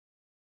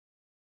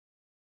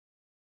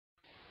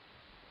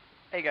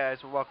Hey guys,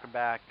 welcome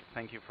back.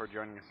 Thank you for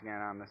joining us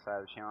again on this side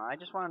of the channel. I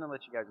just wanted to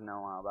let you guys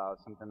know about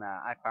something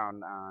that I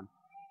found on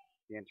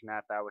the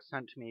internet that was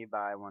sent to me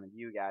by one of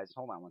you guys.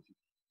 Hold on one second.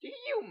 Do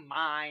you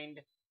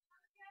mind?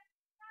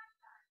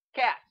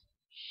 Cat,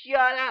 shut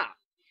up!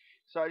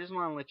 So I just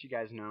want to let you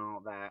guys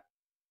know that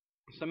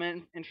some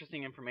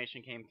interesting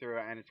information came through,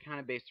 and it's kind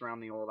of based around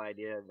the old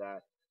idea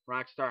that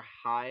Rockstar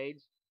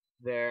hides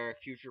their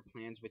future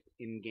plans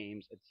within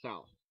games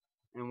itself.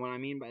 And what I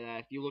mean by that,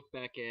 if you look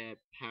back at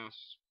past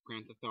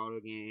Grand Theft Auto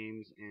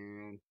games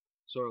and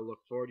sort of look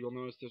forward, you'll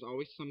notice there's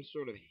always some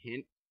sort of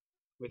hint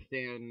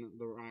within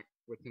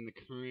the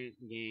current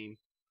game,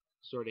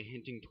 sort of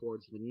hinting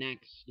towards the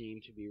next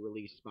game to be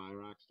released by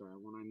Rockstar.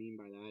 And what I mean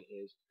by that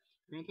is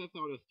Grand Theft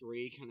Auto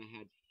 3 kind of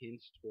had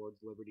hints towards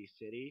Liberty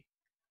City,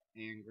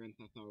 and Grand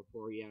Theft Auto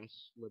 4,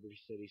 yes, Liberty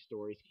City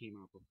stories came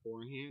out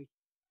beforehand,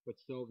 but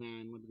still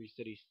then, Liberty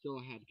City still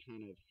had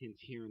kind of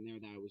hints here and there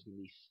that I was going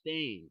to be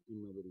staying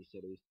in Liberty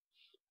City.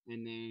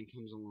 And then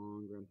comes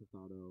along Grand Theft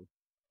Auto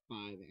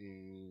 5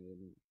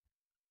 and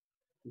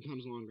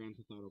comes along Grand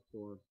Theft Auto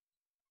 4.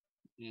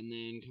 And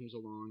then comes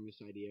along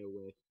this idea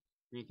with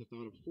Grand Theft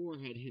Auto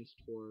 4 had hints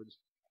towards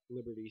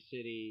Liberty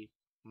City,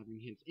 having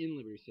hints in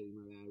Liberty City,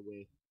 my bad,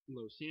 with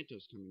Los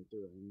Santos coming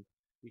through. And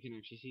we can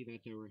actually see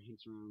that there were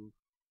hints around,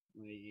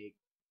 like,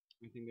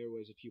 I think there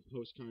was a few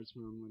postcards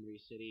from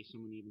Liberty City.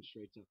 Someone even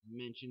straight up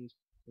mentions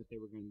that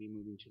they were going to be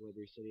moving to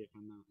Liberty City, if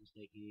I'm not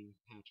mistaken.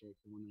 Patrick,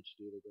 the one that you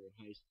do the great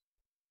heist,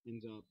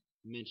 ends up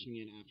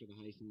mentioning it after the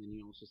heist, and then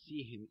you also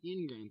see him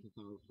in Grand Theft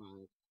Auto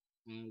 5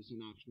 as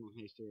an optional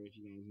heister, if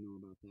you guys know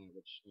about that,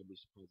 which I'd be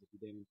surprised if you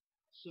didn't.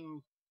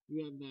 So,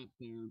 you have that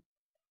there,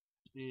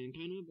 and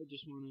kind of I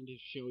just wanted to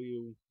show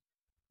you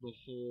the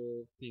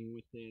whole thing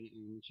with it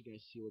and let you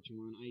guys see what you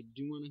want. I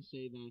do want to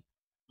say that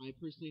I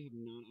personally have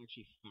not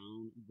actually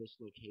found this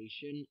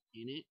location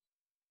in it,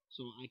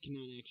 so I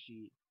cannot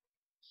actually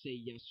say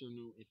yes or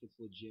no if it's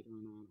legit or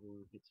not,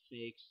 or if it's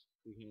fakes,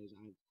 because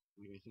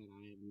like I said,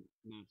 I have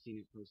not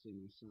seen it personally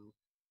myself.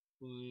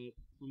 But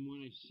from what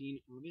I've seen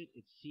of it,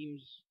 it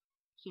seems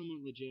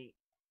somewhat legit.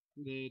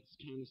 It's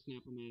kind of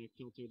Snap-O-Matic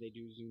filter, they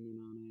do zoom in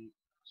on it.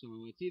 So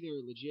it's either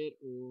legit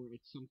or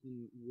it's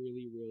something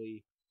really,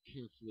 really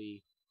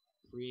carefully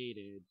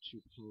created to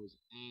pose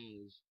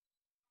as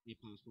a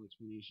possible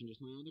explanation.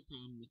 Just my other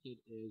problem with it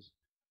is,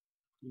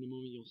 in a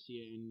moment you'll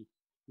see it, and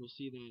you'll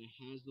see that it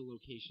has the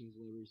locations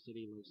Liberty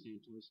City, Los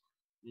Santos,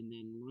 and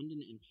then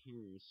London and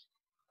Paris.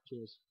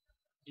 Just,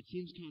 it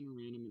seems kind of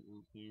random and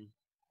out there.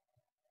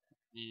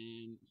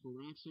 And for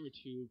Rockstar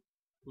to,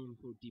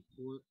 quote-unquote,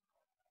 deport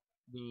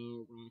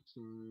the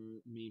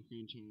Rockstar main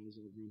franchise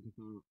of Grand Theft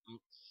Auto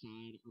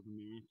outside of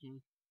America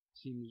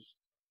seems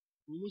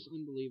almost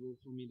unbelievable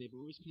for me. They've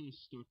always kind of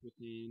stuck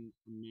within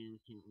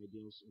America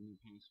ideals in the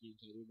past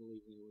games. I do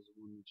believe there was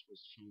one which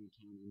was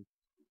Chinatown, and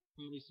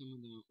probably some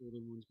of the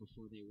older ones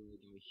before they really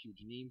got a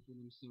huge name for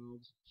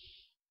themselves.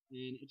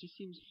 And it just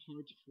seems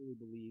hard to fully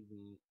believe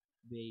that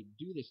they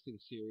do this to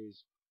the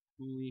series.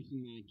 The only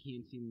thing that I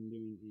can see them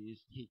doing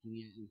is taking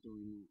it and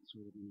throwing it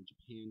sort of in a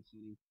Japan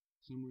setting,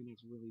 somewhere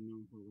that's really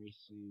known for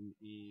racing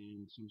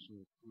and some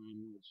sort of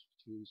crime which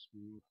to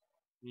spring up.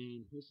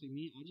 And personally,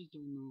 me, I just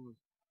don't know of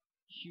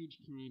huge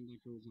crime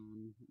that goes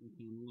on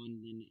within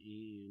London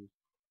and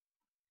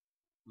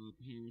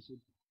Paris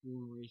with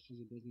war races.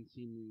 It doesn't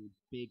seem really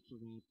big for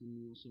that. Then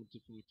you also have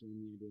to factor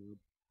in the idea of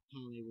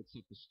how they would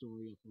set the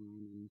story up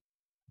around. And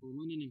for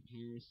London and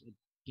Paris, it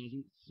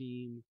doesn't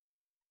seem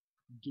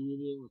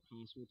doable or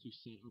possible to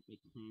set up a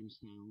crime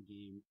style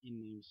game in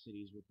those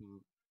cities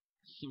without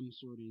some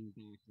sort of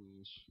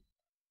backlash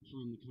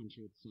from the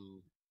country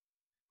itself.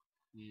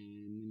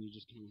 And then you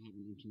just kind of have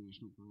an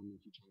international problem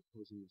if you try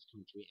posing this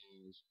country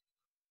as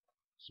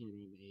sort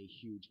of a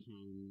huge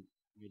crime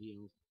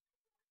ideal.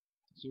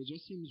 So it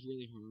just seems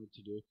really hard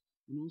to do.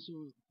 And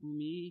also, for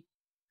me,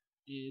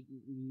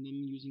 them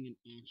using an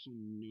actual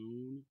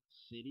known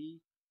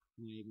city,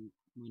 like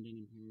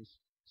London and Paris,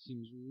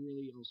 seems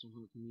really also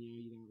hard for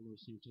me. You got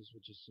Los Santos,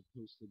 which is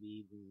supposed to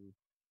be the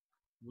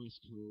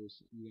West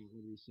Coast. You got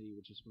Liberty City,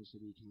 which is supposed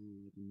to be kind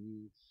of like a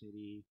New York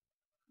City.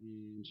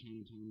 And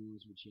Chinatown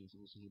was, which yes,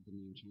 also had the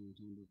name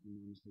Chinatown, but if I'm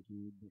not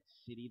mistaken, the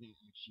city that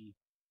actually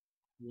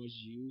was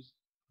used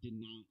did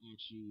not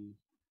actually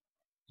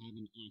have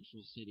an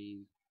actual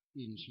city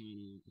in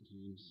China at the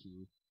time. So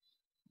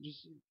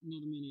just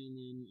another minute, and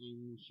then I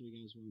will show you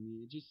guys what I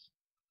mean. It just,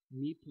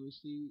 me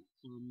personally,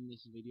 from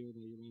this video that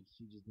you're about to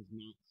see, just does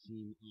not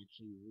seem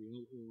actually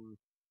real, or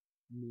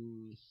more or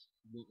less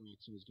what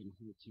Rockstar is going to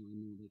hold to. I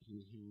know they kind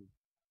of have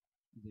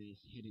this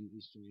hidden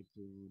Easter egg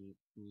throughout it,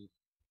 but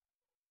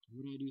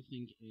what I do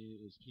think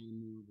is kind of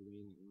more of a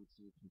way that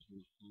Rockstar can kind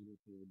of hide what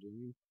they are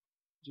doing.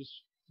 Just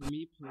for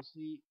me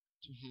personally,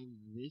 to have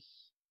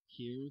this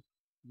here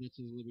that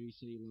says Liberty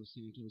City, Los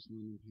Santos,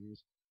 London, Paris,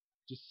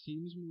 just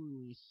seems more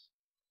or less.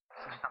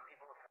 Some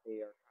people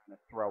they are trying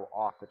to throw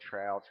off the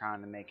trail,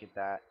 trying to make it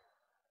that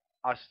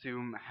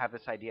assume have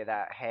this idea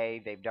that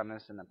hey, they've done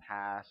this in the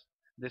past.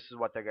 This is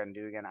what they're going to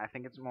do again. I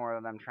think it's more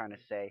of them trying to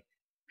say,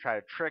 try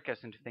to trick us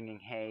into thinking,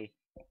 hey,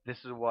 this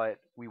is what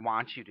we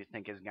want you to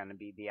think is going to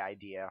be the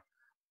idea,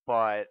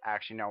 but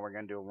actually no, we're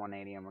going to do a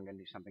 180 and we're going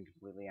to do something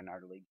completely and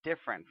utterly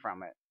different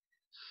from it.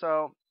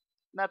 So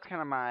that's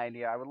kind of my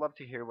idea. I would love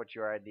to hear what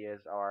your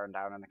ideas are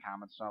down in the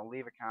comments. So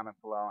leave a comment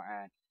below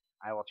and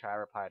I will try to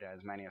reply to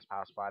as many as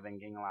possible. I've been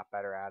getting a lot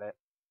better at it,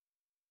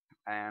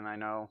 and I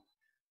know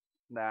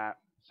that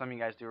some of you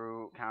guys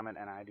do comment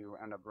and I do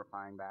end up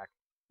replying back.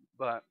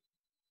 But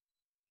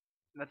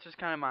that's just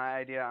kind of my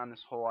idea on this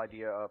whole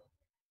idea of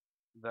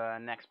the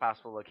next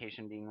possible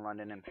location being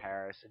London and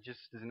Paris. It just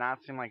does not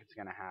seem like it's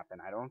going to happen.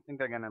 I don't think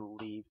they're going to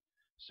leave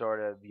sort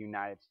of the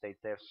United States.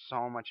 They have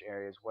so much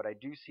areas. What I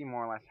do see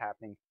more or less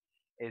happening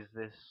is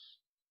this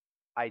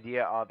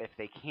idea of if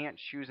they can't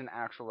choose an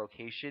actual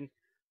location,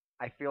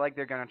 I feel like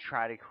they're going to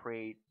try to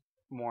create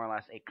more or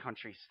less a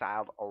country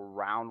styled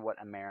around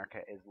what America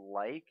is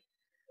like,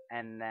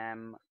 and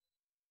then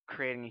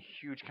creating a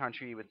huge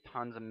country with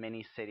tons of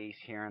mini cities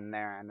here and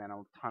there, and then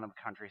a ton of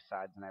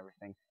countrysides and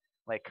everything,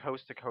 like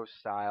coast to coast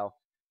style.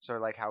 Sort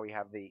of like how we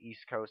have the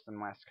East Coast and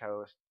West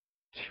Coast,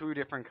 two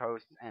different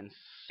coasts, and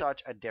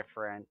such a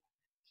different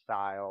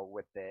style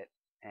with it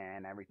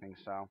and everything.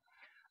 So,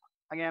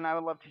 again, I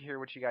would love to hear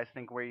what you guys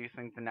think, where you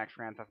think the next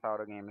Grand Theft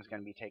Auto game is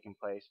going to be taking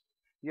place.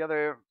 The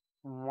other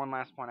one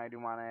last point I do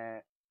want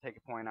to take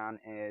a point on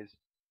is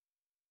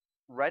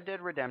Red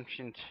Dead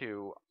Redemption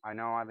 2. I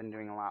know I've been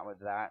doing a lot with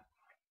that,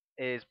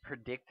 is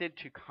predicted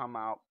to come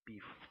out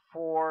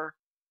before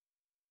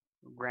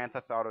Grand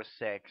Theft Auto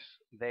 6.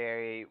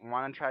 They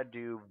want to try to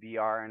do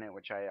VR in it,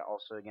 which I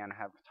also again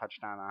have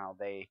touched on how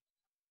they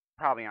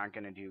probably aren't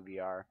going to do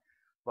VR.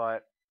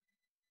 But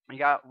you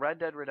got Red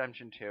Dead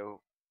Redemption 2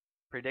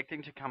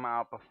 predicting to come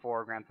out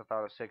before Grand Theft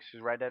Auto 6,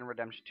 because Red Dead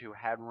Redemption 2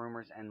 had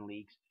rumors and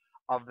leaks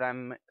of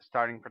them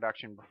starting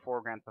production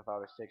before Grand Theft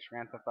Auto 6.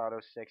 Grand Theft Auto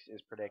 6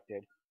 is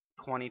predicted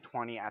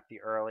 2020 at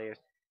the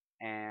earliest,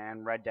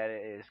 and Red Dead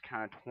is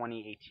kind of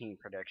 2018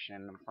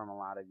 prediction from a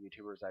lot of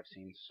YouTubers I've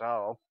seen.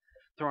 So,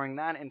 throwing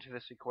that into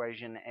this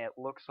equation, it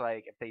looks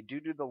like if they do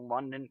the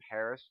London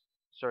Paris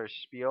sort of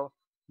spiel,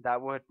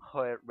 that would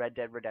put Red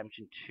Dead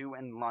Redemption 2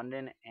 in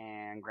London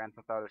and Grand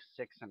Theft Auto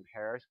 6 in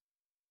Paris.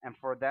 And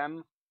for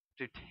them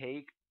to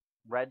take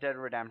Red Dead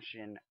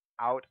Redemption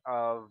out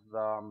of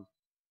the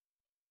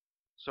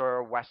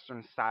sort of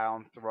Western style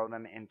and throw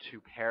them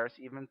into Paris,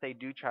 even if they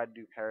do try to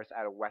do Paris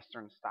at a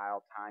Western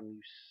style time,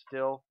 you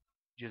still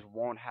just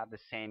won't have the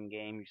same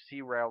game. You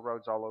see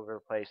railroads all over the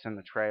place in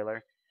the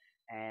trailer,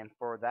 and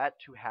for that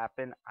to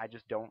happen, I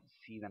just don't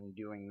see them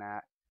doing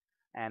that.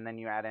 And then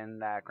you add in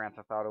that Grand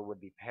Theft Auto would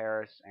be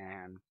Paris,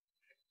 and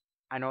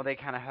I know they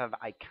kind of have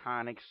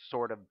iconic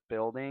sort of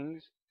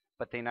buildings,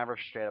 but they never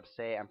straight up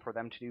say. And for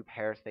them to do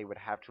Paris, they would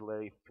have to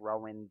literally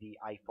throw in the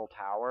Eiffel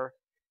Tower,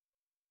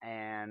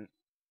 and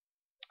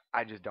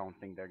I just don't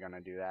think they're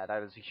gonna do that.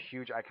 That is a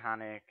huge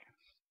iconic,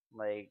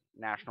 like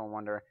national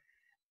wonder,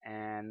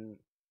 and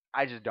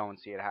I just don't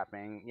see it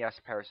happening. Yes,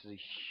 Paris is a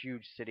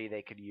huge city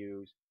they could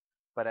use,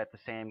 but at the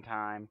same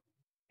time,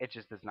 it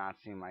just does not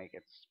seem like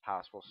it's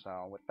possible.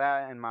 So with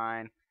that in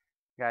mind,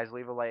 guys,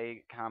 leave a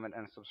like, comment,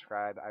 and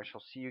subscribe. I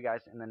shall see you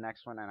guys in the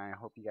next one, and I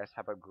hope you guys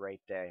have a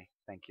great day.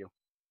 Thank you.